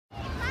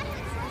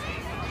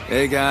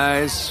Hey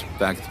guys,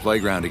 back at the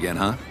playground again,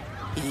 huh?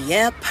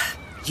 Yep.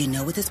 You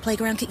know what this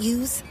playground could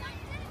use?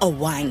 A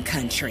wine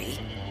country.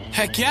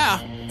 Heck yeah,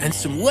 and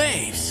some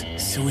waves,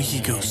 so we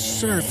could go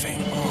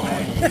surfing. Oh,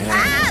 yeah.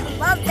 Ah,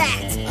 love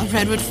that. A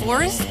redwood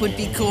forest would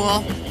be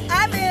cool.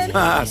 I'm in.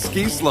 Ah,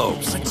 ski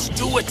slopes. Let's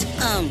do it.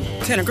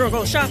 Can a girl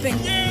go shopping?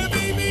 Yeah,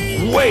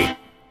 baby. Wait!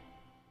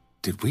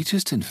 Did we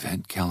just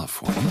invent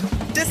California?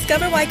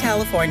 Discover why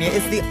California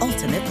is the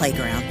ultimate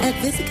playground at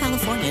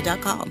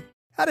visitcalifornia.com.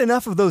 Had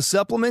enough of those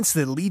supplements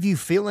that leave you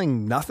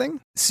feeling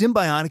nothing?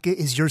 Symbiotica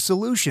is your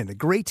solution to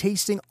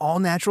great-tasting,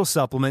 all-natural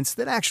supplements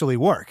that actually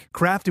work.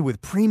 Crafted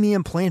with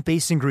premium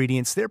plant-based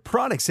ingredients, their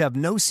products have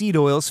no seed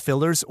oils,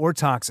 fillers, or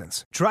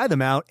toxins. Try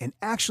them out and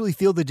actually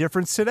feel the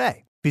difference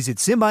today. Visit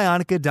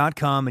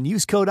Symbiotica.com and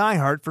use code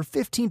IHEART for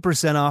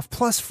 15% off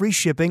plus free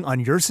shipping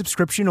on your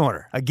subscription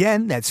order.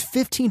 Again, that's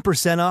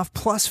 15% off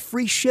plus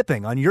free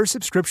shipping on your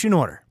subscription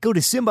order. Go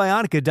to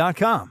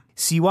Symbiotica.com,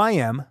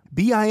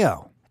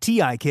 Symbiotika.com.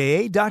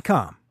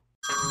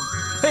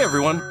 Hey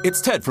everyone,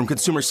 it's Ted from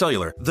Consumer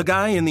Cellular, the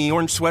guy in the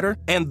orange sweater,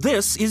 and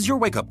this is your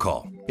wake-up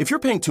call. If you're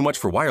paying too much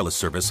for wireless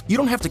service, you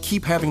don't have to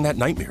keep having that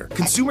nightmare.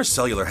 Consumer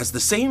Cellular has the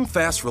same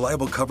fast,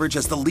 reliable coverage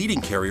as the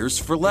leading carriers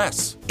for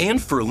less.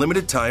 And for a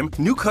limited time,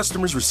 new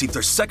customers receive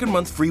their second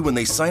month free when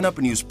they sign up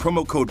and use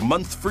promo code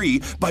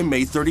MONTHFREE by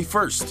May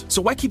 31st.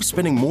 So why keep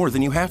spending more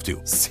than you have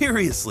to?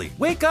 Seriously,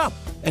 wake up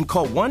and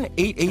call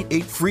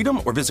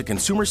 1-888-FREEDOM or visit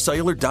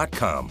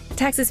consumercellular.com.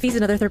 Taxes, fees,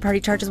 and other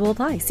third-party charges will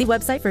apply. See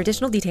website for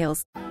additional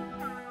details.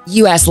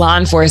 U.S. law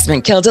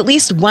enforcement killed at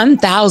least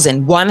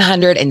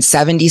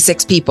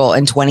 1,176 people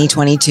in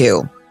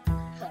 2022.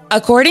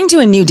 According to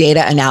a new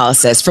data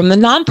analysis from the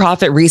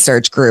nonprofit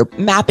research group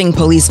Mapping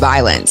Police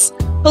Violence,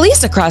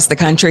 police across the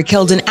country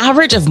killed an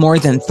average of more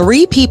than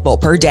 3 people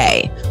per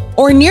day,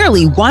 or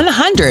nearly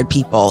 100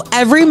 people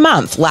every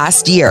month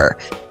last year,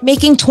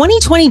 making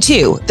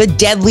 2022 the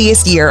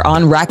deadliest year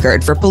on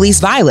record for police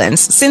violence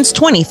since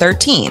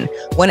 2013,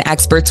 when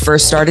experts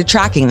first started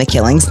tracking the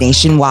killings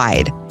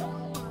nationwide.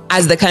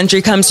 As the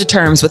country comes to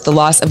terms with the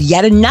loss of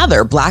yet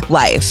another Black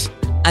life,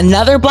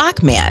 another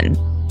Black man,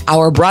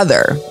 our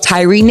brother,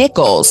 Tyre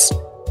Nichols,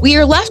 we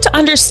are left to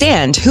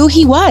understand who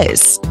he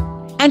was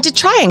and to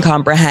try and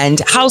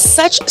comprehend how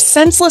such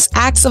senseless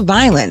acts of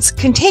violence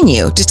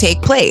continue to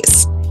take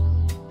place.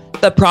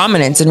 The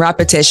prominence and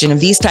repetition of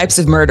these types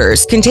of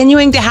murders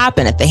continuing to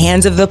happen at the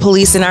hands of the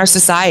police in our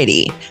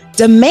society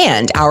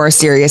demand our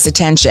serious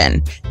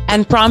attention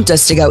and prompt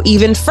us to go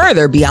even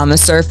further beyond the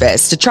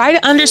surface to try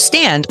to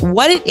understand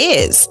what it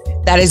is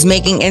that is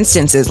making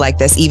instances like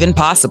this even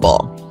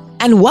possible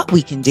and what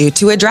we can do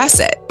to address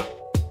it.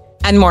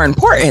 And more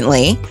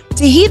importantly,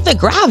 to heed the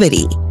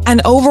gravity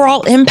and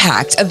overall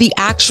impact of the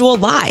actual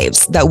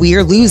lives that we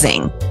are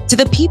losing to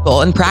the people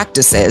and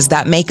practices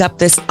that make up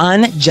this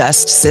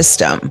unjust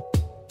system.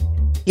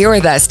 Here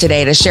with us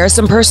today to share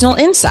some personal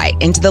insight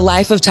into the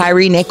life of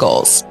Tyre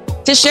Nichols,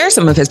 to share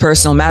some of his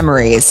personal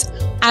memories,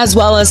 as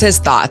well as his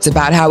thoughts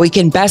about how we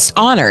can best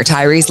honor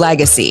Tyre's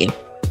legacy.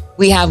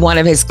 We have one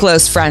of his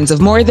close friends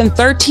of more than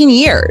 13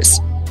 years,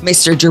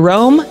 Mr.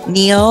 Jerome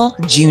Neal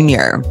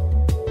Jr.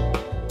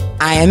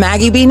 I am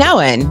Maggie B.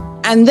 Nowen,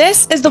 and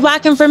this is the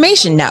Black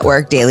Information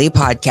Network Daily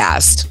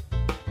Podcast,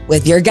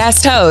 with your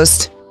guest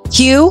host,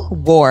 Q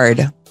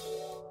Ward.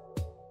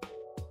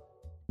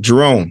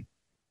 Jerome,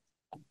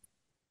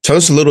 tell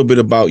us a little bit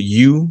about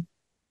you,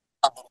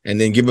 and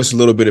then give us a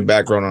little bit of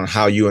background on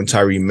how you and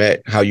Tyre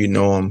met, how you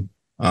know him.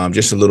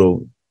 Just a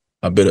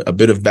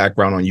bit of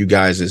background on you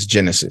guys as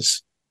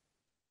Genesis.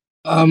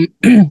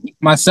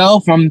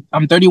 Myself,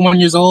 I'm 31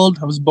 years old.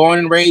 I was born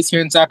and raised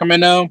here in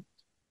Sacramento.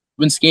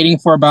 Been skating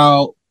for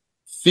about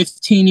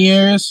 15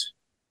 years.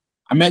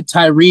 I met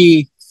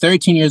Tyre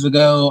 13 years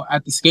ago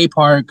at the skate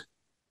park.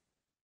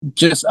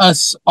 Just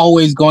us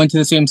always going to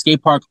the same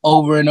skate park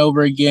over and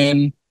over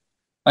again.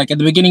 Like at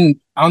the beginning,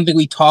 I don't think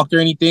we talked or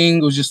anything.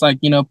 It was just like,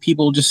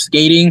 people just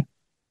skating.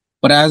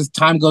 But as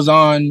time goes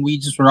on, we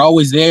just were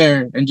always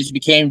there and just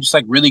became just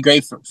like really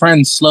great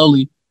friends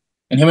slowly.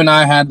 And him and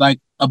I had like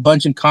a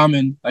bunch in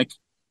common. Like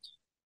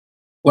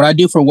what I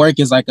do for work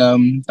is like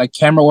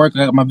camera work.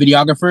 Like I'm a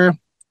videographer,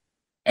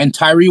 and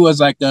Tyre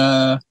was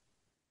a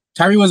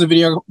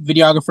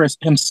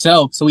videographer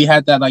himself. So we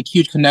had that like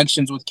huge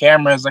connections with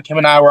cameras. Like him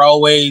and I were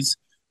always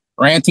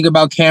ranting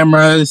about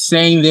cameras,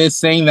 saying this,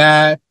 saying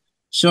that,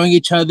 showing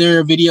each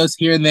other videos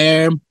here and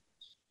there. And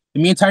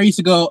me and Tyre used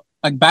to go,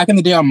 like back in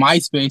the day on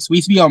MySpace. We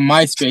used to be on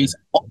MySpace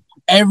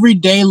every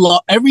day,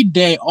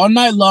 all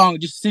night long,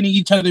 just sending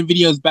each other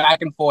videos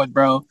back and forth,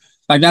 bro.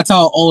 Like that's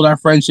how old our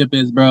friendship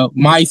is, bro.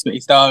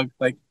 MySpace, dog.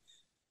 Like,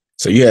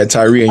 so you had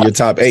Tyre in your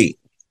top 8.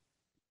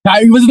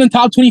 Tyre was in the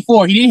top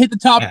 24. He didn't hit the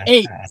top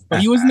 8,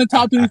 but he was in the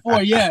top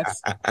 24.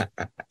 Yes.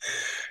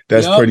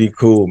 That's pretty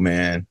cool,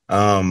 man.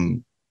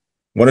 One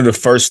of the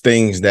first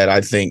things that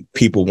I think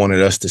people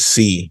wanted us to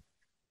see,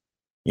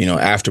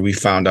 after we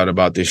found out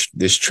about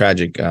this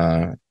tragic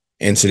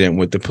incident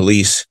with the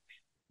police,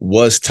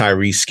 was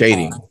Tyre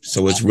skating.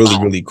 So it's really,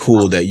 really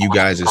cool that you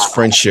guys'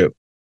 friendship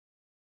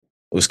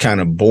was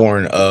kind of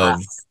born of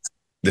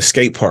the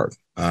skate park.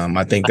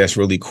 I think that's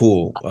really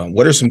cool.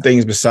 What are some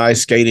things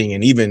besides skating,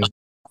 and even,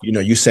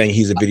 you saying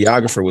he's a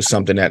videographer was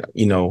something that,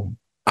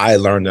 I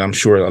learned, and I'm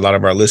sure a lot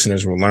of our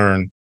listeners will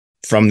learn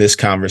from this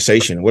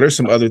conversation. What are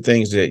some other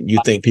things that you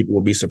think people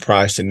will be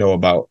surprised to know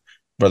about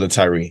Brother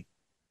Tyree?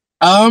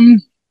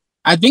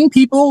 I think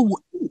people,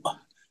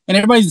 and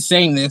everybody's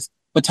saying this,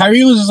 but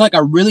Tyree was just like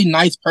a really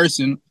nice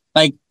person,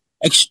 like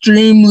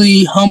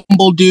extremely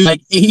humble dude.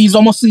 Like he's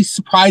almost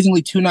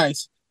surprisingly too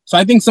nice. So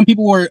I think some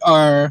people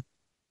are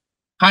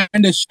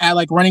kind of at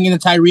like running into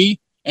Tyree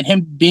and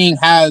him being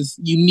as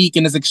unique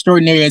and as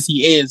extraordinary as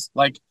he is.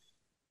 Like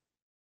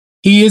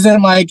he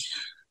isn't like,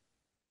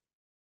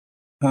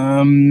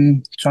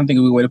 trying to think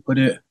of a way to put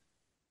it.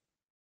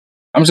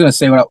 I'm just gonna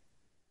say what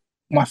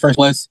my first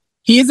was.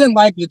 He isn't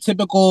like the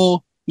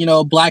typical,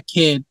 black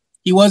kid.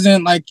 He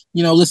wasn't like,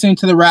 listening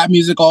to the rap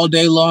music all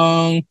day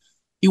long.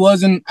 He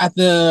wasn't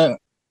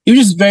he was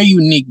just very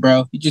unique,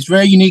 bro. He's just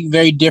very unique,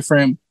 very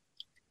different.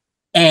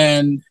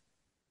 And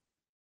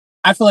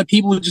I feel like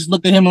people would just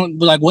look at him and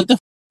be like, what the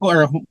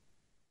or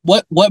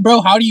what,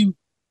 bro? How do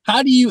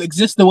you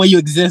exist the way you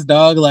exist,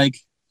 dog? Like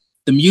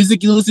the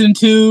music you listen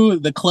to,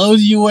 the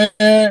clothes you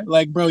wear,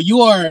 like, bro,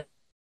 you are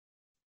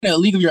in a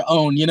league of your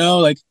own,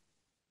 like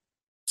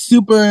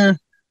super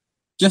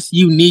just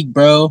unique,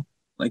 bro.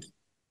 Like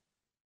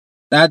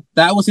that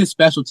was his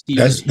specialty.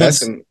 That's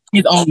his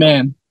own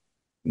man.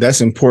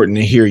 That's important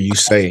to hear you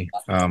say.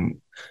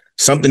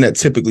 Something that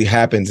typically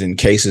happens in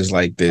cases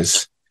like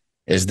this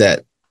is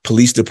that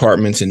police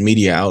departments and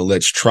media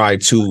outlets try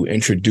to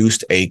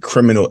introduce a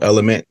criminal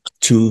element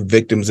to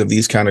victims of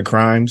these kind of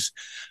crimes.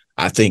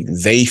 I think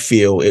they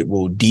feel it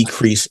will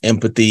decrease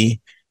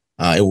empathy.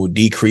 It will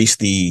decrease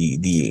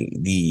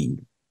the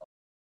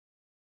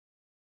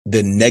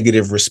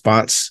negative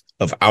response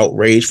of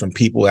outrage from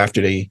people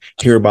after they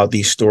hear about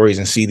these stories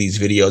and see these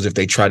videos, if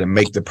they try to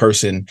make the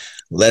person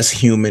less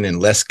human and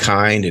less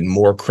kind and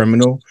more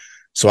criminal.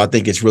 So I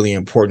think it's really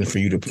important for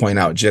you to point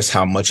out just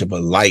how much of a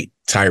light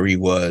Tyree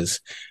was,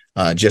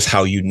 just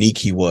how unique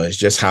he was,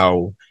 just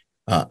how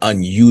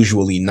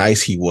unusually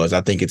nice he was.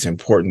 I think it's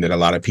important that a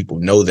lot of people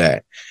know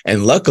that.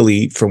 And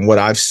luckily, from what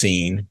I've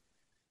seen,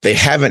 they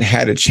haven't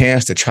had a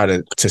chance to try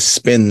to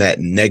spin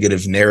that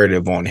negative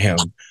narrative on him.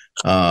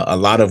 A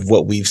lot of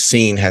what we've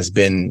seen has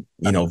been,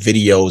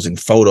 videos and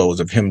photos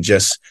of him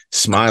just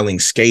smiling,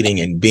 skating,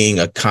 and being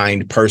a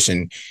kind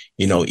person,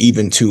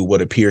 even to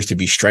what appears to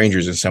be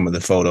strangers in some of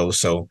the photos.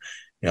 So,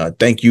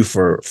 thank you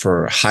for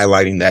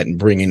highlighting that and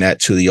bringing that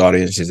to the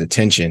audience's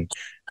attention.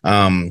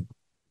 In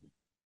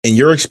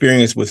your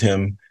experience with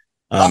him,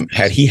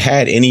 had he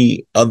had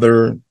any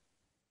other,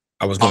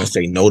 I was going to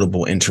say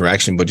notable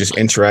interaction, but just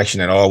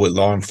interaction at all with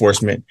law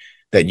enforcement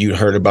that you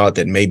heard about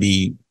that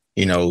maybe,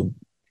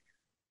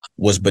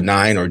 was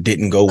benign or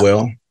didn't go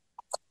well?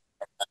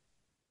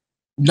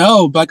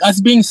 No, like us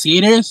being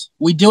skaters,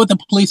 we deal with the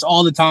police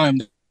all the time.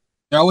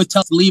 They always tell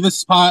us to leave a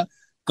spot,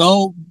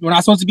 go. We're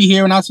not supposed to be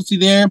here. We're not supposed to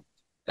be there.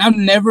 I've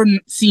never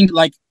seen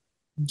like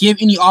give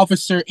any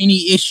officer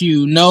any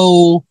issue.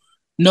 No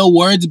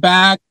words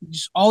back.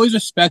 Just always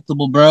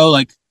respectable, bro.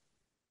 Like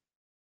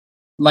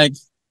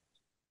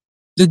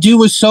the dude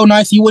was so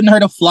nice. He wouldn't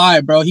hurt a fly,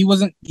 bro. He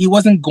wasn't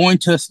going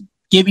to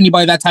give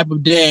anybody that type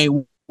of day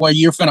where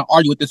you're going to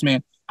argue with this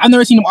man. I've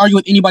never seen him argue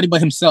with anybody but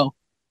himself.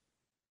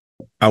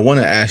 I want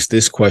to ask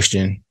this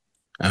question,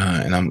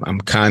 and I'm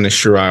kind of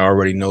sure I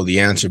already know the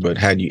answer, but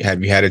have you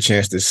had a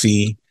chance to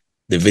see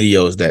the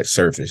videos that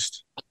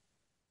surfaced?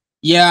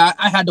 Yeah,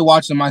 I had to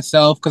watch them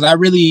myself because I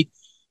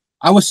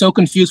was so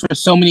confused for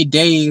so many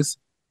days.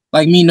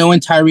 Like me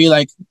knowing Tyree,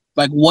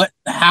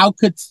 how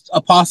could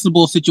a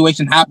possible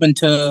situation happen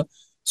to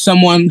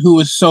someone who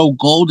is so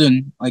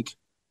golden? Like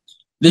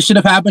this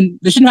shouldn't happen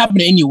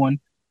to anyone.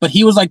 But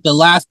he was like the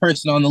last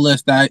person on the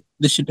list that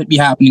this should be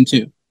happening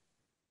to.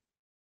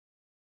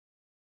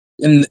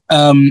 And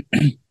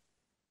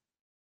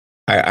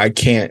I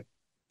can't,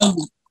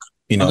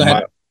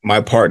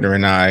 my partner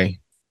and I,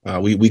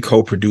 we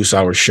co-produce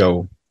our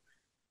show.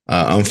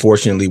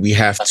 Unfortunately, we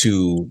have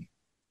to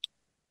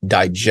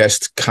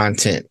digest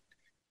content,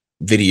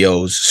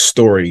 videos,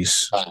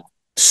 stories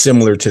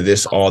similar to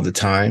this all the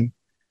time.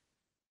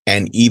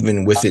 And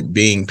even with it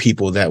being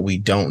people that we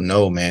don't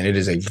know, man, it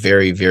is a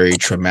very, very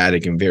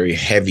traumatic and very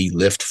heavy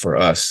lift for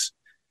us.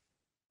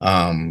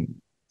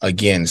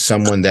 Again,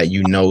 someone that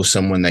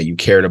someone that you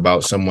cared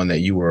about, someone that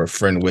you were a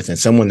friend with, and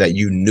someone that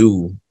you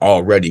knew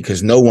already,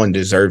 because no one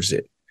deserves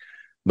it.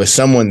 But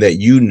someone that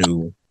you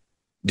knew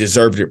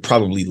deserved it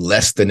probably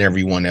less than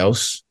everyone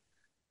else.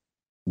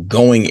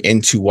 Going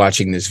into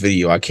watching this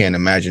video, I can't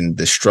imagine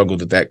the struggle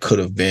that could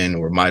have been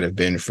or might have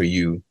been for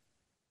you.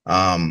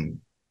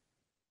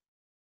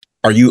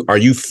 Are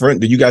you friend?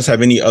 Do you guys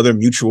have any other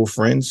mutual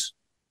friends?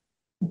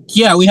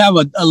 Yeah, we have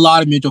a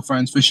lot of mutual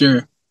friends for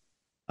sure.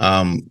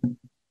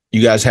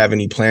 You guys have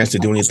any plans to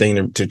do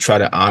anything to try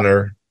to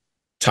honor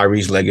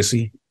Tyree's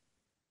legacy?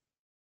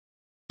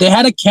 They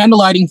had a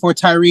candlelighting for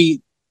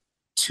Tyree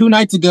 2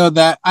 nights ago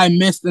that I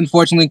missed,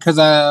 unfortunately, because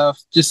of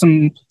just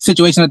some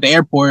situation at the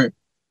airport.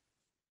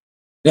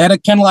 They had a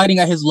candle lighting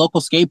at his local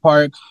skate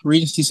park,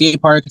 Regency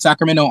Skate Park in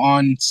Sacramento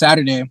on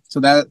Saturday. So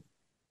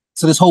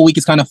this whole week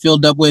is kind of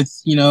filled up with,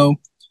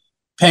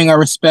 paying our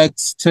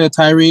respects to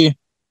Tyree.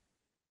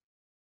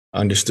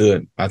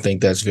 Understood. I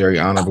think that's very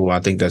honorable. I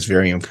think that's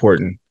very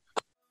important.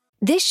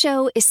 This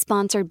show is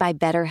sponsored by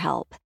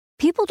BetterHelp.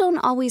 People don't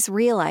always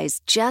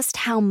realize just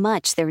how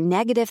much their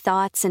negative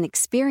thoughts and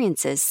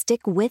experiences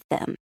stick with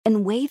them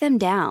and weigh them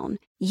down.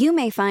 You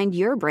may find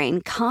your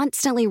brain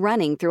constantly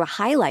running through a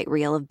highlight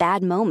reel of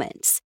bad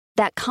moments.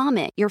 That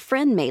comment your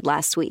friend made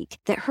last week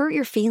that hurt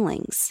your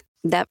feelings.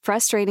 That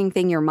frustrating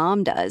thing your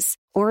mom does.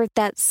 Or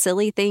that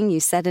silly thing you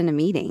said in a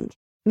meeting.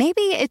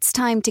 Maybe it's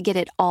time to get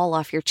it all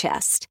off your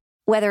chest.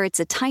 Whether it's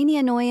a tiny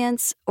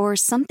annoyance or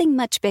something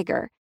much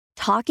bigger,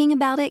 talking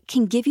about it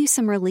can give you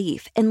some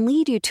relief and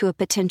lead you to a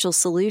potential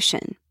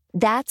solution.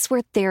 That's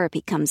where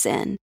therapy comes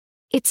in.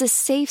 It's a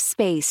safe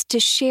space to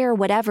share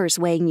whatever's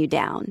weighing you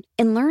down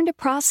and learn to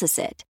process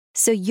it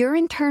so your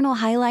internal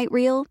highlight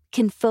reel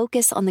can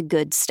focus on the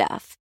good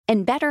stuff.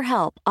 And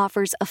BetterHelp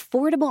offers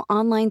affordable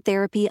online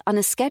therapy on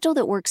a schedule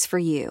that works for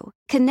you.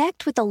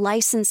 Connect with a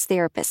licensed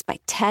therapist by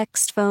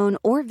text, phone,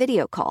 or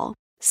video call.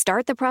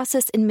 Start the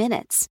process in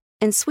minutes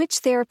and switch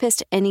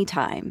therapist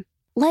anytime.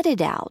 Let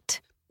it out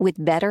with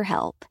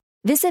BetterHelp.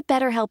 Visit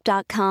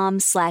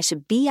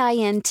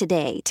BetterHelp.com/BIN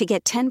today to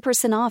get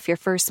 10% off your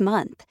first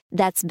month.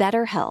 That's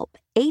BetterHelp,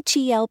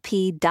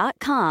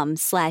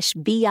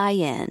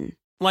 HELP.com/BIN.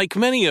 Like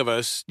many of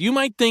us, you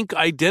might think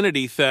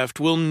identity theft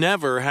will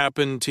never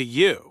happen to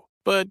you.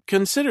 But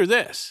consider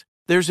this.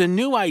 There's a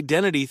new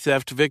identity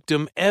theft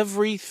victim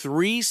every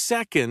 3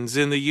 seconds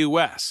in the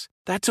U.S.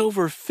 That's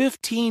over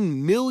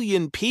 15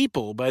 million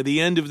people by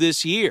the end of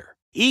this year,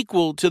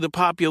 equal to the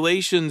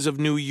populations of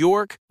New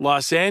York,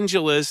 Los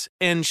Angeles,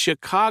 and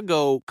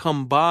Chicago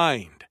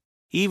combined.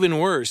 Even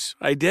worse,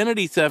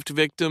 identity theft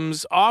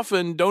victims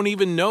often don't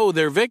even know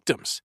they're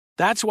victims.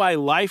 That's why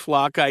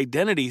LifeLock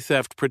Identity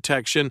Theft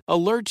Protection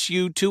alerts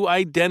you to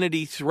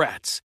identity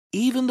threats,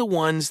 even the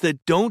ones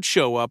that don't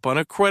show up on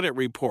a credit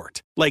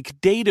report, like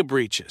data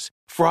breaches,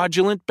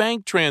 fraudulent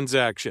bank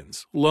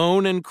transactions,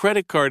 loan and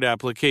credit card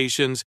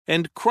applications,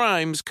 and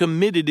crimes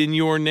committed in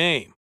your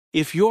name.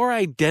 If your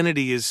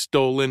identity is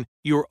stolen,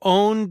 your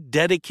own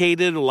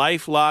dedicated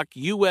LifeLock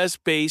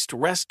U.S.-based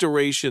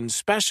restoration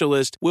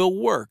specialist will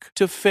work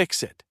to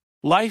fix it.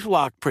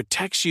 LifeLock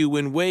protects you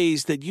in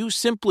ways that you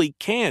simply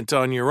can't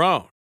on your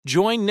own.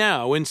 Join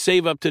now and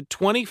save up to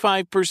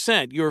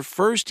 25% your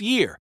first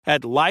year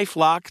at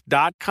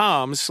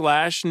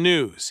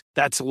LifeLock.com/news.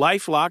 That's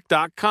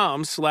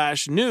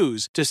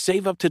LifeLock.com/news to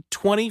save up to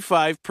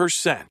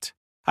 25%.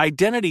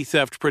 Identity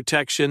theft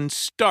protection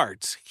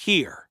starts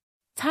here.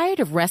 Tired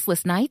of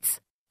restless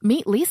nights?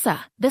 Meet Leesa,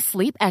 the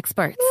sleep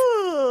experts.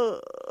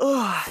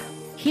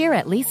 Here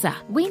at Leesa,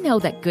 we know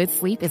that good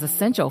sleep is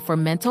essential for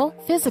mental,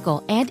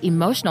 physical, and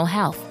emotional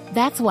health.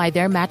 That's why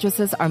their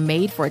mattresses are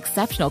made for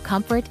exceptional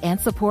comfort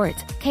and support,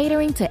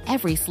 catering to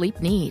every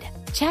sleep need.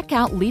 Check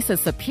out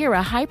Leesa's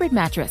Sapira Hybrid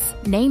Mattress,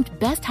 named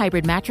Best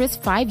Hybrid Mattress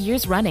 5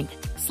 years running.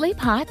 Sleep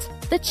hot?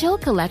 The Chill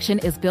Collection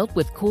is built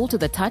with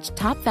cool-to-the-touch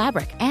top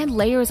fabric and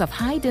layers of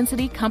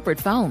high-density comfort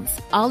foams,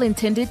 all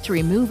intended to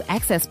remove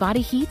excess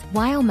body heat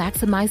while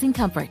maximizing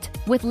comfort.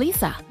 With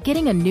Leesa,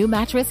 getting a new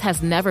mattress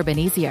has never been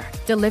easier.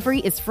 Delivery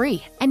is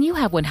free, and you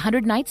have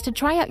 100 nights to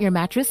try out your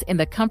mattress in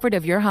the comfort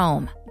of your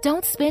home.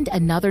 Don't spend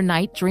another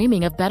night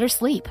dreaming of better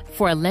sleep.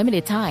 For a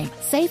limited time,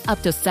 save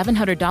up to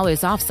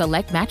 $700 off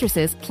select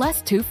mattresses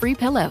plus 2 free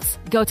pillows.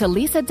 Go to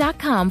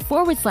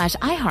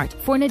leesa.com/iHeart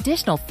for an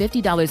additional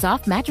 $50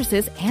 off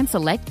mattresses and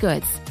select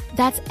goods.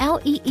 That's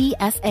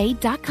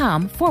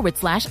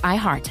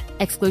LEESA.com/iHeart.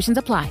 Exclusions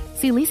apply.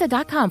 See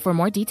leesa.com for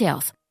more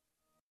details.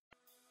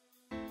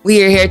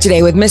 We are here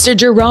today with Mr.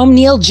 Jerome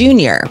Neal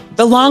Jr.,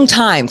 the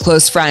longtime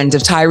close friend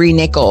of Tyre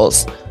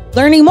Nichols,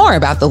 learning more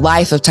about the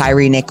life of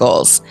Tyre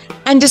Nichols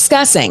and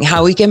discussing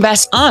how we can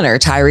best honor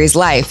Tyre's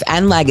life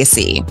and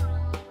legacy.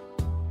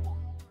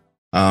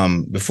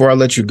 Before I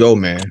let you go,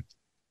 man,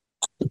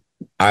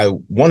 I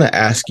want to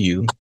ask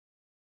you,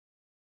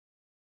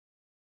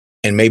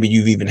 and maybe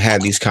you've even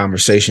had these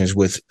conversations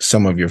with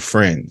some of your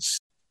friends,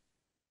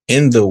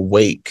 in the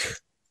wake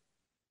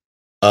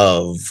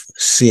of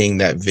seeing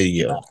that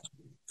video,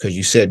 because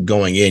you said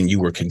going in, you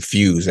were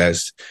confused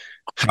as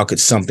how could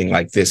something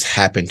like this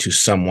happen to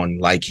someone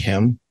like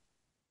him?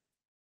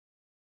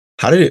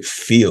 How did it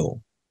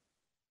feel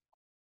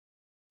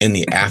in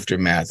the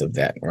aftermath of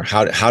that? Or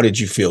how did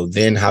you feel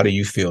then? How do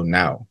you feel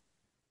now?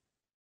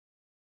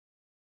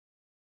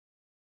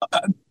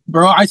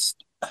 Bro,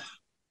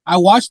 I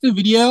watched the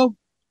video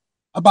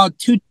about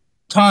 2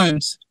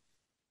 times,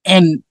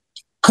 and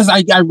because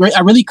I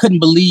really couldn't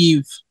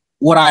believe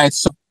what I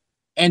saw.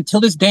 And till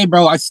this day,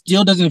 bro, I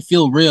still doesn't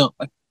feel real.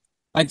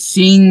 Like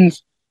seeing,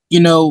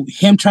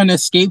 him trying to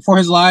escape for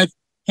his life,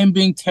 him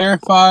being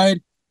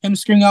terrified, him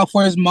screaming out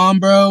for his mom,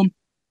 bro.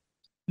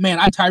 Man,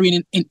 I Tyre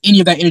in any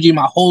of that energy in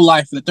my whole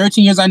life. For the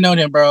 13 years I've known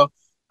him, bro,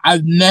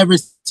 I've never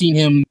seen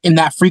him in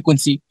that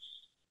frequency.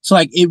 So,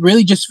 it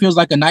really just feels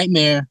like a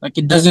nightmare.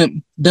 It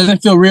doesn't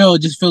feel real.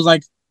 It just feels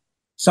like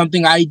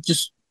something I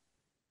just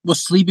was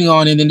sleeping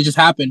on, and then it just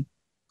happened.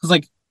 Because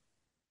like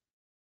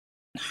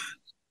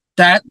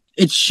that,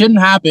 it shouldn't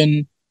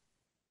happen.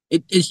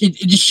 It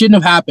just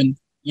shouldn't have happened.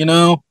 You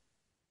know,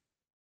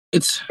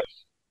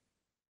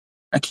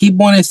 I keep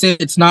wanting to say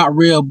it's not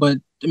real, but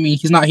I mean,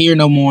 he's not here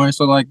no more.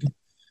 So like,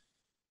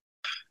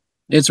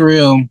 it's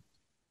real.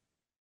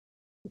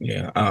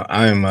 Yeah,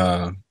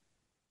 I'm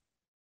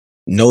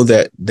know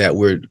that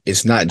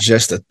it's not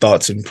just a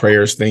thoughts and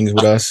prayers things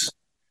with us.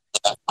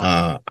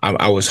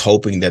 I was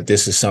hoping that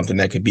this is something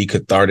that could be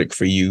cathartic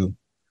for you,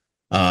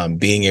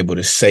 being able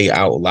to say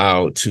out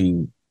loud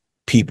to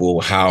people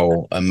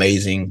how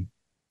amazing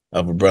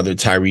of a brother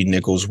Tyre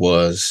Nichols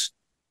was,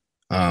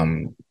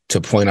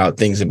 to point out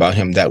things about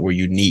him that were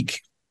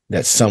unique,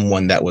 that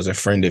someone that was a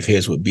friend of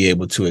his would be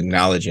able to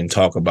acknowledge and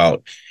talk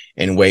about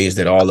in ways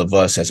that all of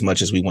us, as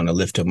much as we want to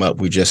lift him up,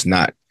 we're just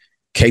not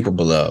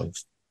capable of.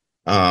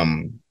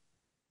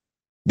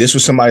 This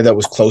was somebody that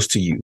was close to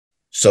you.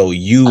 So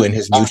you and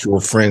his mutual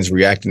friends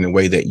reacting the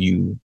way that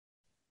you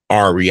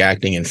are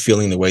reacting and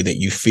feeling the way that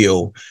you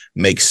feel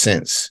makes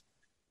sense.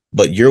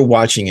 But you're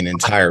watching an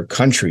entire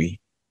country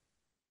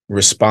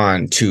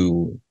respond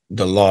to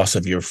the loss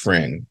of your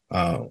friend.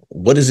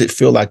 What does it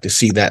feel like to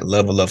see that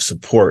level of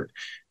support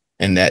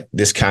and that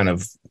this kind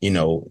of,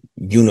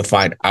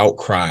 unified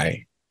outcry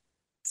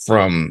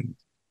from,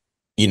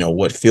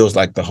 what feels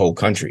like the whole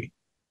country?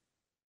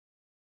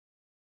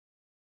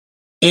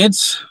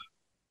 It's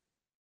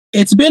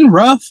been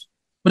rough,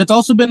 but it's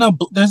also been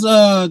there's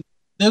a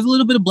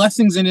little bit of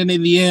blessings in it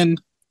in the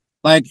end.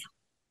 Like,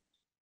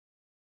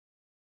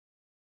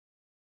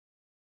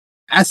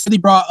 Ashley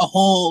brought a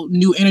whole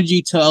new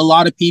energy to a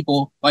lot of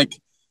people. Like,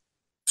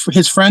 for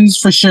his friends,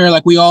 for sure.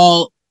 Like, we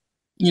all,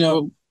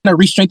 kind of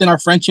re-strengthen our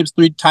friendships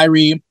through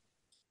Tyre.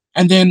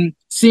 And then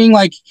seeing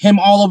like him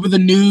all over the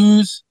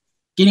news,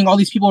 getting all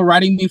these people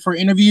writing me for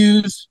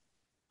interviews.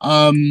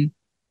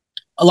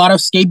 A lot of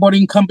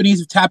skateboarding companies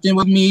have tapped in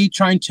with me,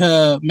 trying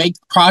to make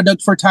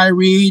product for Tyre,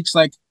 just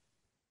like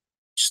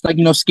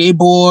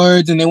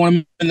skateboards, and they want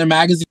him in their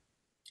magazine.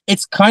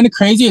 It's kind of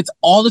crazy. It's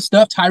all the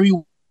stuff Tyre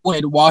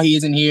would while he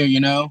isn't here,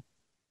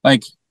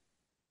 like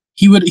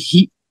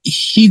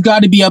he's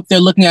got to be up there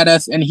looking at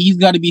us, and he's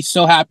got to be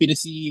so happy to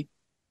see,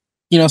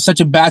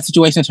 such a bad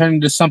situation turn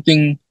into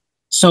something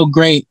so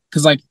great.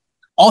 Because like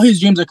all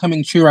his dreams are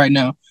coming true right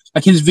now.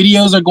 Like, his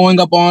videos are going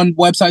up on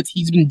websites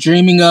he's been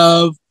dreaming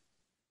of.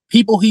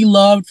 People he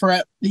loved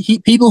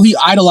people he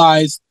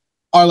idolized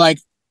are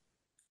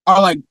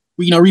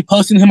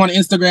reposting him on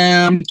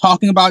Instagram,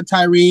 talking about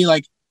Tyre.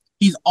 Like,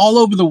 he's all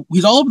over the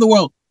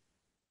world.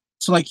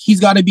 So like he's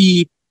got to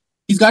be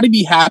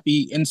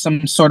happy in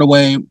some sort of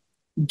way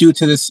due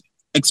to this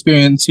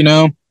experience,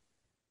 Yeah,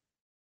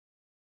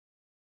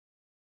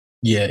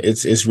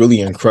 it's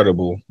really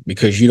incredible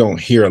because you don't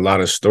hear a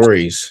lot of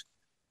stories,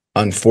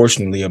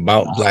 unfortunately,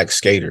 about Black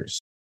skaters.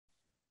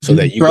 So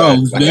that you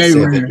guys, like I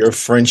said, that your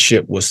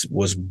friendship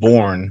was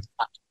born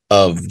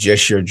of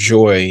just your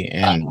joy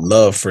and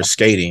love for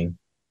skating,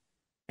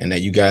 and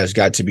that you guys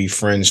got to be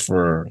friends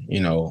for,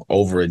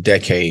 over a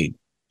decade,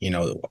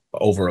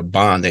 over a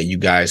bond that you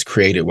guys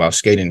created while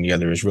skating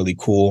together is really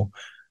cool.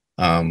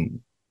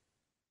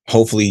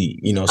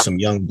 Hopefully, some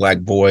young Black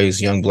boys,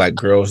 young Black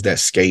girls that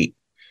skate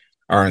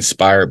are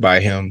inspired by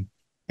him.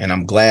 And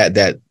I'm glad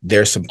that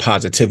there's some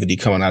positivity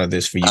coming out of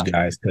this for you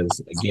guys, because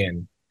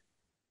again,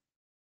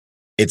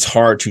 it's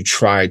hard to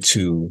try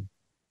to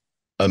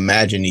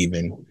imagine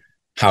even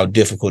how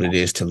difficult it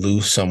is to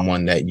lose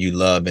someone that you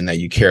love and that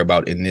you care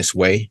about in this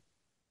way.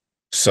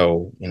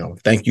 So,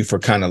 thank you for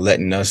kind of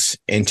letting us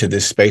into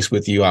this space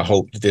with you. I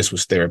hope that this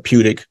was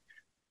therapeutic.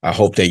 I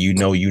hope that you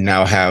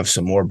now have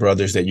some more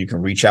brothers that you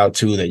can reach out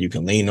to, that you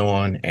can lean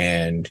on,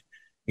 and,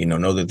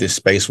 know that this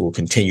space will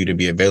continue to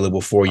be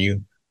available for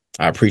you.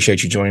 I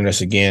appreciate you joining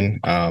us again.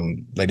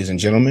 Ladies and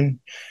gentlemen,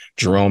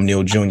 Jerome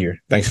Neal Jr.,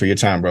 thanks for your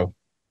time, bro.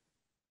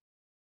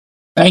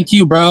 Thank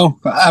you, bro.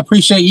 I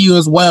appreciate you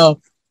as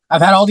well.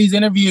 I've had all these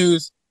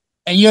interviews,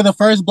 and you're the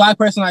first Black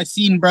person I've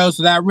seen, bro.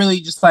 So that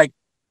really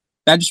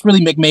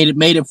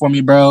made it for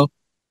me, bro.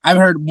 I've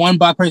heard one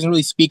Black person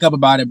really speak up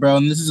about it, bro.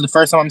 And this is the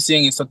first time I'm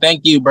seeing it. So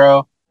thank you,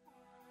 bro.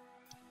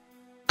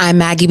 I'm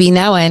Maggie B.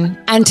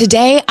 Nowen, and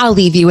today I'll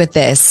leave you with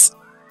this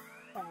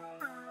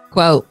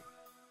quote: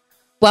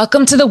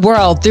 "Welcome to the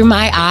world through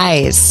my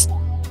eyes."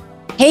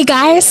 Hey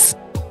guys,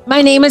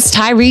 my name is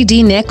Tyre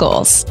D.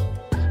 Nichols.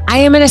 I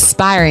am an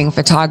aspiring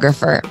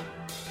photographer.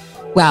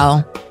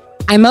 Well,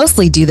 I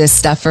mostly do this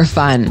stuff for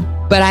fun,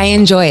 but I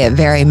enjoy it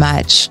very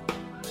much.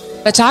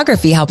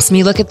 Photography helps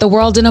me look at the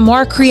world in a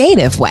more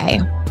creative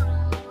way.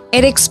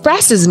 It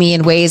expresses me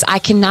in ways I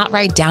cannot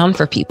write down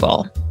for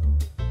people.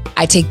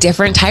 I take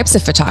different types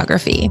of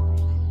photography,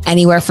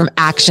 anywhere from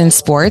action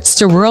sports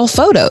to rural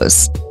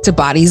photos to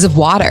bodies of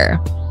water,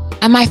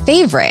 and my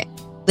favorite,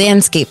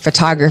 landscape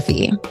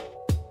photography.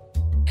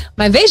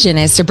 My vision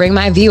is to bring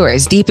my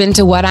viewers deep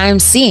into what I'm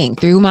seeing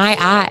through my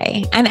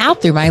eye and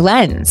out through my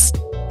lens.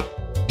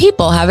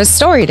 People have a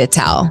story to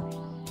tell.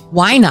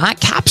 Why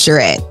not capture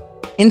it?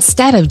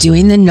 instead of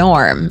doing the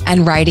norm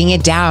and writing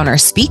it down or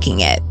speaking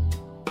it.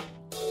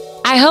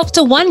 I hope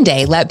to one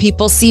day let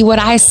people see what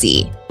I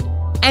see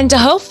and to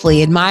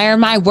hopefully admire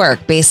my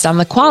work based on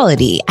the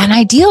quality and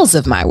ideals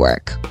of my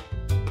work.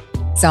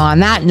 So on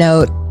that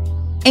note,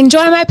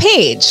 enjoy my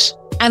page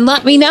and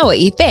let me know what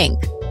you think.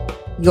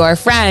 Your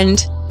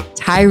friend,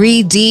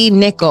 Tyree D.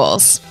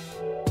 Nichols,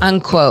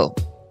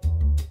 unquote.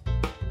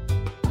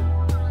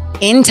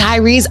 In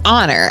Tyree's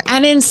honor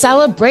and in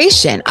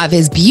celebration of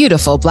his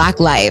beautiful Black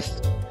life,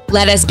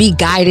 let us be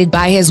guided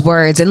by his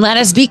words and let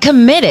us be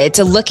committed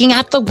to looking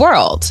at the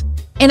world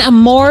in a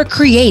more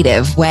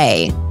creative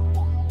way.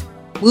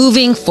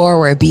 Moving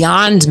forward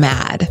beyond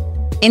mad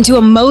into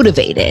a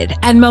motivated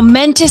and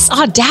momentous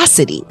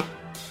audacity.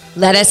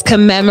 Let us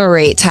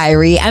commemorate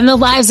Tyree and the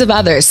lives of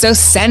others so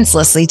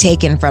senselessly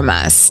taken from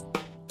us,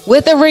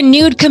 with a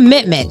renewed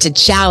commitment to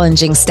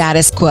challenging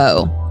status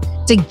quo,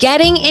 to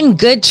getting in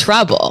good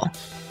trouble,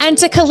 and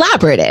to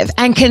collaborative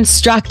and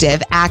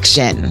constructive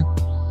action.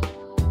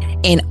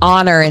 In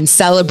honor and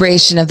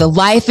celebration of the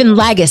life and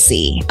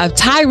legacy of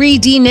Tyree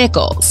D.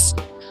 Nichols,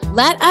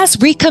 let us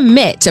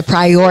recommit to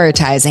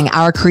prioritizing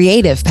our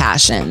creative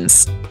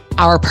passions,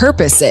 our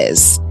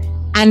purposes,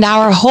 and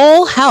our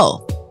whole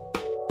health,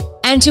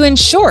 and to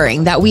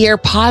ensuring that we are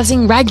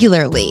pausing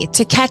regularly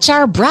to catch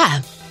our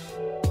breath,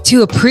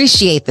 to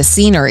appreciate the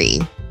scenery,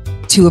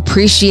 to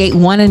appreciate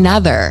one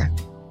another,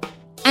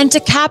 and to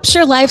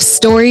capture life's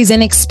stories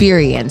and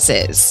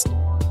experiences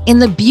in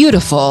the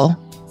beautiful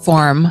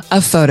form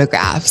of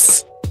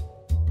photographs.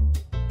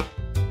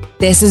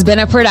 This has been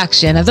a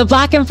production of the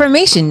Black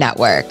Information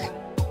Network.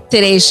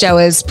 Today's show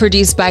is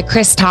produced by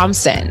Chris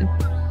Thompson.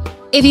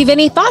 If you have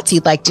any thoughts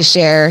you'd like to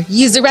share,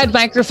 use the red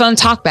microphone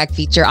talkback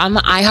feature on the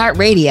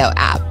iHeartRadio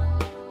app.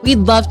 We'd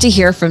love to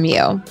hear from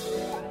you.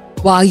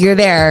 While you're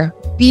there,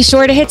 be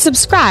sure to hit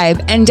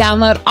subscribe and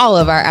download all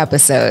of our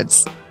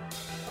episodes.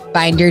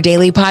 Find your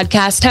daily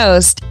podcast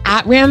host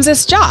at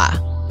Ramses Jaw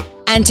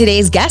and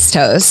today's guest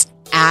host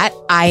at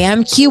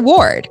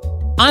IamQWard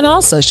on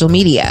all social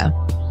media.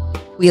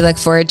 We look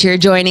forward to your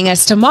joining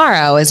us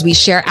tomorrow as we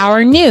share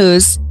our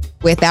news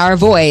with our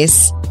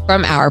voice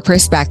from our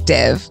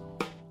perspective,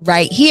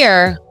 right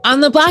here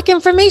on the Black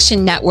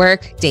Information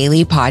Network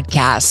Daily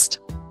Podcast.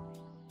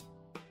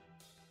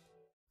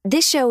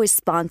 This show is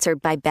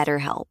sponsored by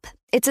BetterHelp.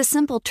 It's a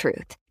simple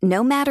truth.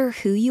 No matter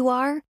who you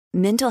are,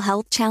 mental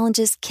health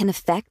challenges can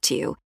affect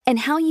you, and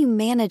how you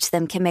manage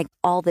them can make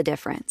all the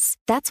difference.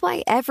 That's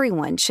why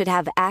everyone should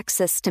have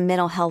access to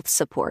mental health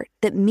support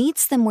that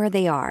meets them where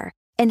they are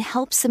and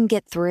helps them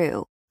get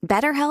through.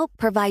 BetterHelp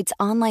provides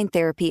online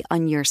therapy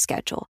on your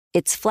schedule.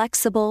 It's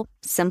flexible,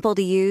 simple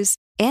to use,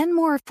 and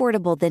more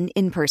affordable than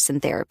in-person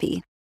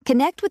therapy.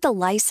 Connect with a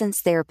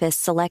licensed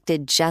therapist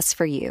selected just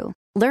for you.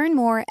 Learn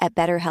more at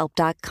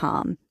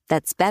BetterHelp.com.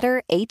 That's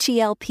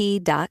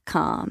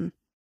BetterHelp.com.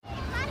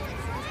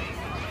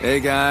 Hey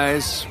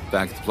guys,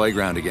 back at the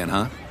playground again,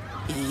 huh?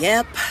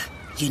 Yep.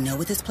 You know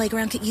what this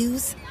playground could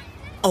use?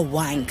 A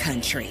wine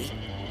country.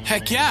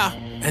 Heck yeah,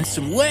 and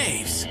some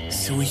waves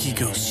so we could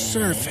go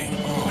surfing.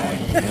 Oh,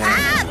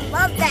 yeah.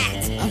 Love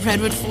that. A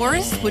redwood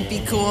forest would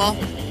be cool.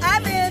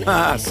 I'm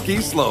in.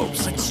 Ski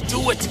slopes. Let's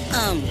do it.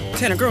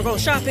 Can a girl go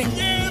shopping?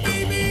 Yeah,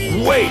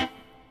 baby. Wait!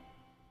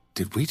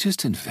 Did we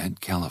just invent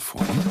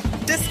California?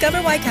 Discover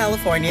why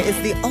California is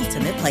the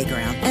ultimate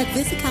playground at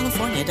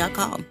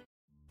visitcalifornia.com.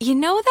 You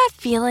know that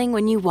feeling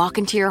when you walk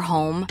into your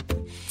home,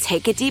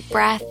 take a deep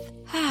breath,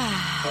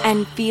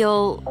 and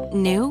feel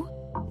new?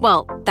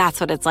 Well, that's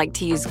what it's like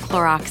to use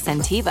Clorox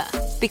Scentiva.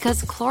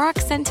 Because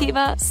Clorox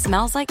Scentiva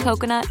smells like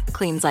coconut,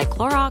 cleans like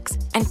Clorox,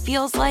 and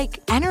feels like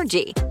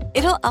energy.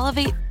 It'll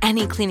elevate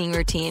any cleaning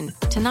routine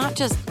to not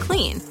just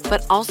clean,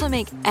 but also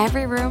make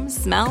every room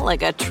smell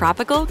like a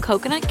tropical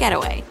coconut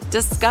getaway.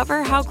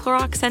 Discover how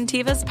Clorox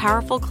Scentiva's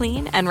powerful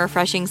clean and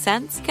refreshing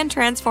scents can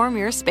transform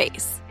your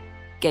space.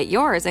 Get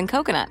yours in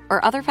coconut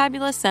or other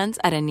fabulous scents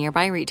at a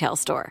nearby retail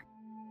store.